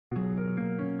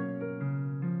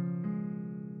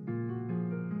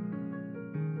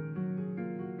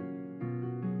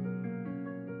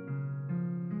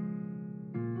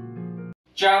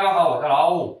家人们好，我是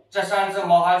老五。这3只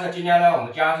毛孩子今天来我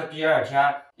们家是第2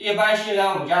天。一般新来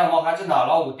我们家的毛孩子呢，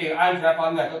老五对安全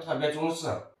方面都特别重视，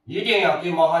一定要给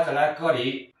毛孩子来隔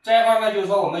离。这一方面就是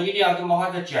说，我们一定要给毛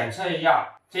孩子检测一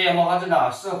下这些毛孩子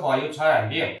呢是否有传染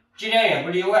病。今天也不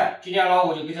例外，今天老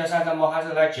五就给这3只毛孩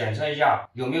子来检测一下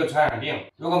有没有传染病。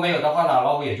如果没有的话呢，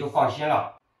老五也就放心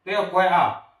了。不要乖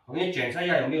啊，我给你检测一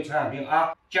下有没有传染病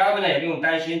啊。家人们呢也不用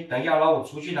担心，等一下老五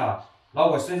出去呢，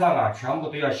老五身上啊全部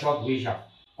都要消毒一下。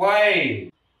乖，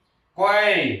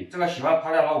这个喜欢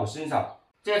趴在老五身上，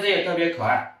这只也特别可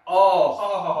爱哦。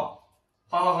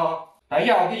好，等一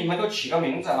下我给你们都起个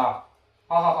名字啊。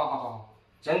好，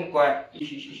真乖。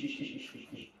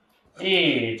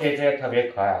咦，这只也特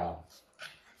别可爱啊，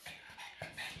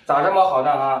长这么好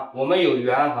的啊，我们有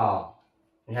缘哈。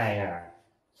你看一看，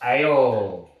哎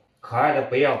呦，可爱的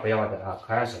不要的啊，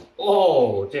可爱死了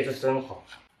哦，这只真好。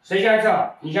谁先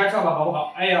测？你先测吧，好不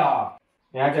好？哎呀，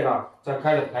你看这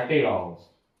开始排队了，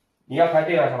你要排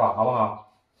队了是吧？好不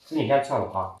好？是你先测了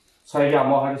啊，测一下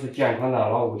毛孩子是健康的，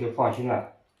老五就放心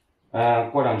了。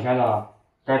过2天呢，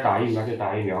该打疫苗就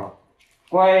打疫苗。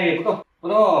乖，不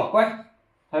动，乖。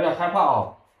他有点害怕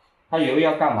哦，他以为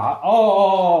要干嘛？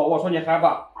哦，我说你害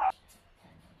怕。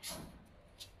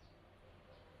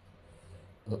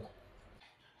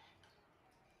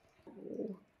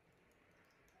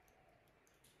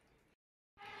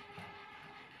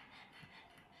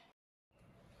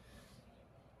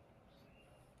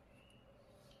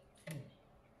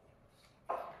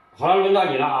好了，轮到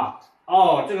你了啊！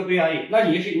哦，这个不愿意，那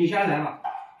你先来吧。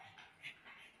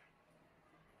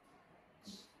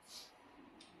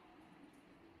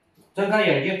睁开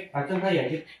眼睛啊！睁开眼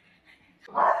睛。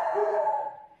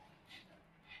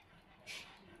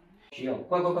行，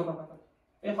乖。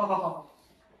哎，好。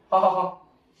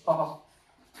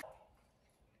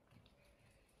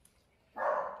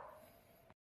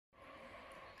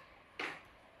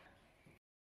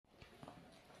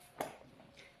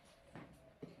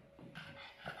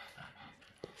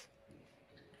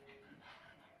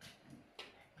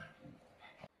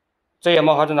这些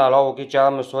毛孩子呢，老五给家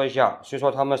人们说一下，虽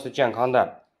说他们是健康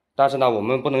的，但是呢，我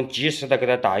们不能及时的给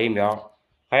他打疫苗，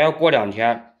还要过2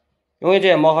天，因为这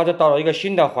些毛孩子到了一个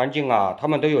新的环境啊，他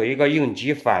们都有一个应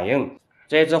激反应。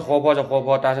这只活泼是活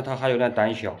泼，但是他还有点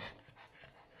胆小，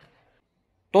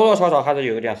多多少少还是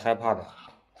有一点害怕的。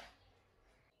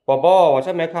宝宝，往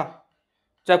这边看，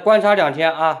再观察2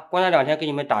天啊，观察2天给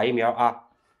你们打疫苗啊。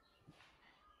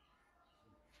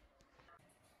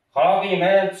好了，给你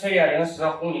们吃点零食，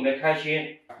哄你们开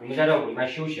心。你们在这里面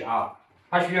休息啊，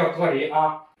还需要隔离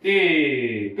啊。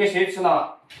对，给谁吃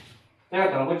呢？这个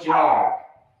等不及了。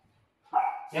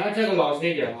你看这个老实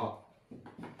一点哈。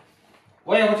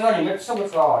我也不知道你们吃不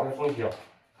吃啊，这个东西。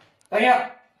等一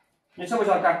下，你吃不吃？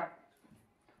看。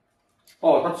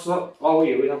哦，他吃，老五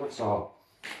以为他不吃啊。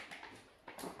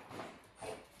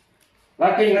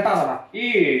来，给你个大的。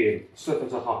咦，吃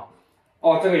哈。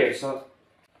哦，这个也吃。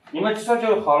你们吃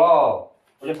就好了，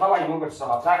我就怕你们不吃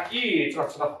啊。来，咦，这个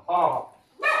吃的好。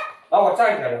然后我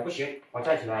站起来了，不行，我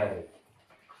站起来。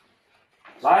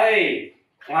来，你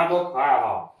看多可爱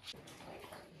哈！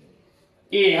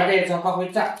咦，你看这一只它会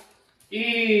站。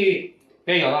咦，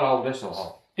别咬到老五的手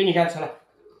啊！给你先吃了，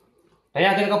等一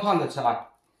下给那个胖子吃啊。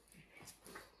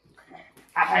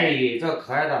哎，这个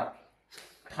可爱的，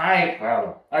太可爱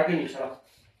了，来给你吃了，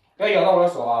不要咬到我的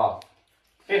手啊！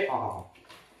哎，好。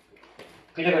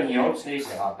给这个牛吃一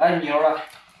些啊！来，牛啊！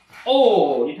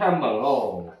哦，你太猛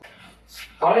了！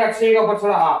好了，吃一个不吃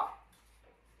了啊！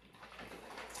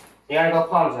你看这个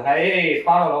胖子，哎，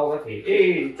扒了老五的腿，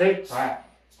哎，真可爱！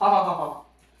好。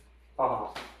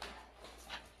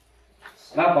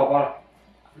来，宝宝了，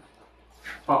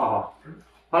好，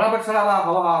好了，不吃了吧，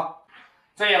好不好？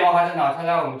这些毛孩子呢，他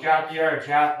来我们家第2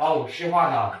天，老五计划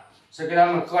呢是给他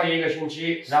们隔离1个星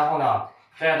期，然后呢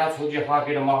再让他出去和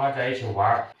别的毛孩在一起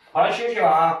玩。好了，休息了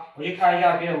啊，我去看一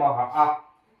下别的毛孩啊。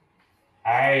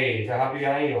哎，这还不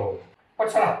愿意哦，不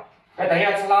吃了。哎，等一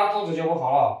下吃拉肚子就不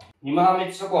好了。你们还没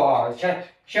吃过啊，先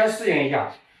适应一下，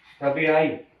这不愿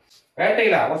意。哎，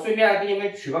对了，我顺便给你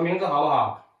们取个名字好不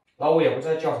好？老五也不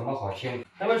知道叫什么好听，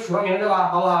咱们取个名字吧，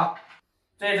好不好？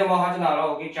这只毛孩子呢，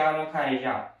老五给家人们看一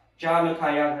下，家人们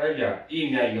看一下他的脸，以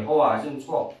免以后啊认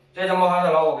错。这只毛孩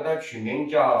子老五给他取名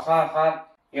叫憨憨，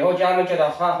以后家人们叫他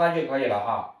憨憨就可以了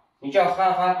啊。你叫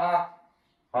憨憨啊。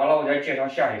好了，我再介绍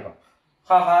下一个。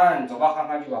憨憨，走吧，憨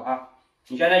憨去吧啊！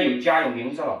你现在有家有名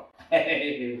字了，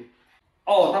嘿。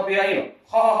哦，他不愿意了，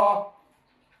好，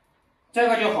这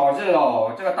个就好认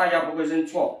了，这个大家不会认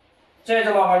错。这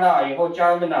只毛孩呢，以后家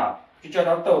人们呢就叫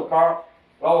他豆包，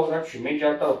然后给他取名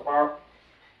叫豆包。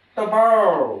豆包，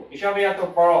你像不像豆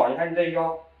包？你看你这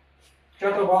腰，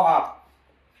叫豆包啊。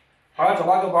好了，走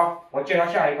吧，豆包，我介绍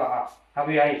下一个啊，他不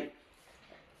愿意。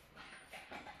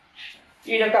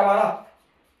你在干嘛呢？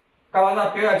干嘛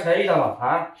呢？表演才艺的嘛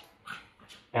啊？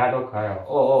人家多可爱哦！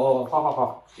哦，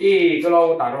好，咦，跟老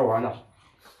五打着玩呢。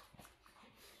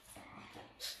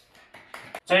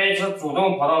这一次主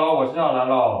动跑到老五身上来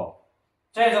了。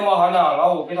这只猫孩呢，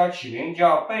老五给它起名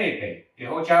叫贝贝，以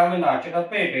后家人们呢叫它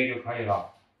贝贝就可以了。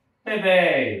贝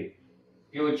贝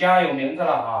有家有名字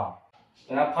了哈，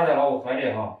你看趴在老五怀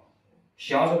里哈，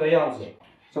享受的样子，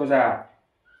是不是？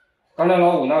刚才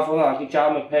老五呢说呢，给家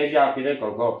人们拍一下别的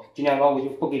狗狗，今天老五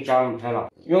就不给家人们拍了，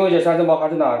因为这3只猫孩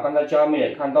子呢，刚才家人们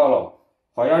也看到了，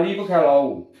好像离不开老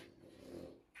五，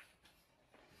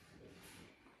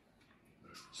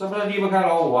是不是离不开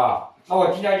老五啊？那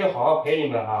我今天就好好陪你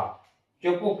们啊，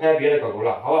就不拍别的狗狗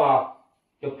了，好不好？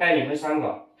就拍你们3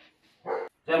个。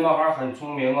这猫孩很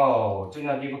聪明哦，真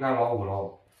的离不开老五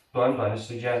喽。短短的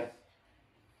时间，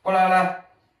过来，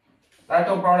来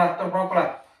豆包呢？豆包过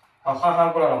来。好，憨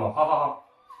憨过来了吗？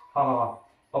好，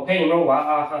我陪你们玩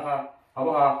啊，憨憨，好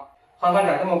不好？憨憨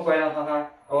咋这么乖呢？憨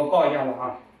憨，我抱一下了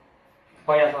啊，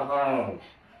抱一下憨憨，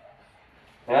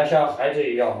人家像孩子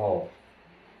一样哦。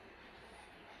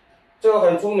这个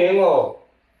很聪明哦，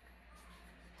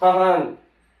憨憨，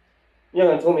你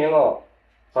很聪明哦，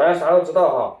好像啥都知道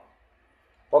哈。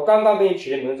我刚刚给你起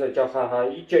的名字叫憨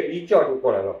憨，一叫就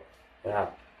过来了，你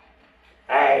看，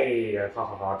哎呀，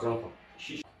好，真好，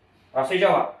啊，睡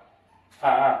觉吧。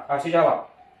睡觉吧。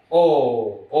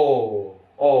哦，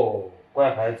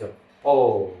乖孩子。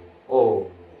哦。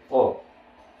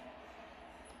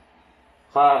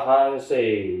憨憨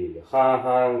睡，憨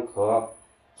憨渴，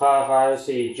憨憨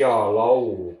睡觉，老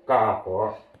五干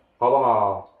活，好不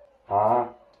好？啊，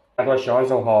多享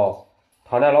受哈，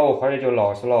躺在老五怀里就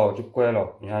老实了，就乖了，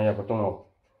你看也不动了。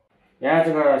你看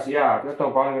这个谁呀？这个豆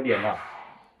包那个脸呢？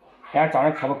你看长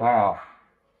得可不可爱啊？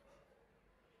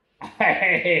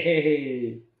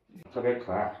嘿，特别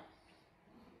可爱。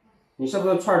你是不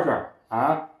是串串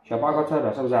啊？小八哥串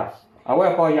串是不是？啊，我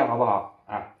也抱一下好不好？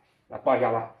啊，来抱一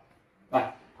下吧。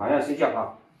来，躺下睡觉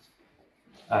啊。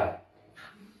哎，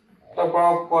豆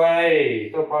包乖，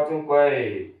豆包真乖。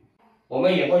我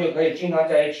们以后就可以经常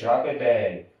在一起了，贝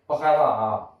贝，不害怕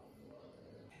啊。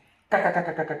嘎。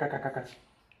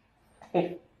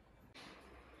嘿。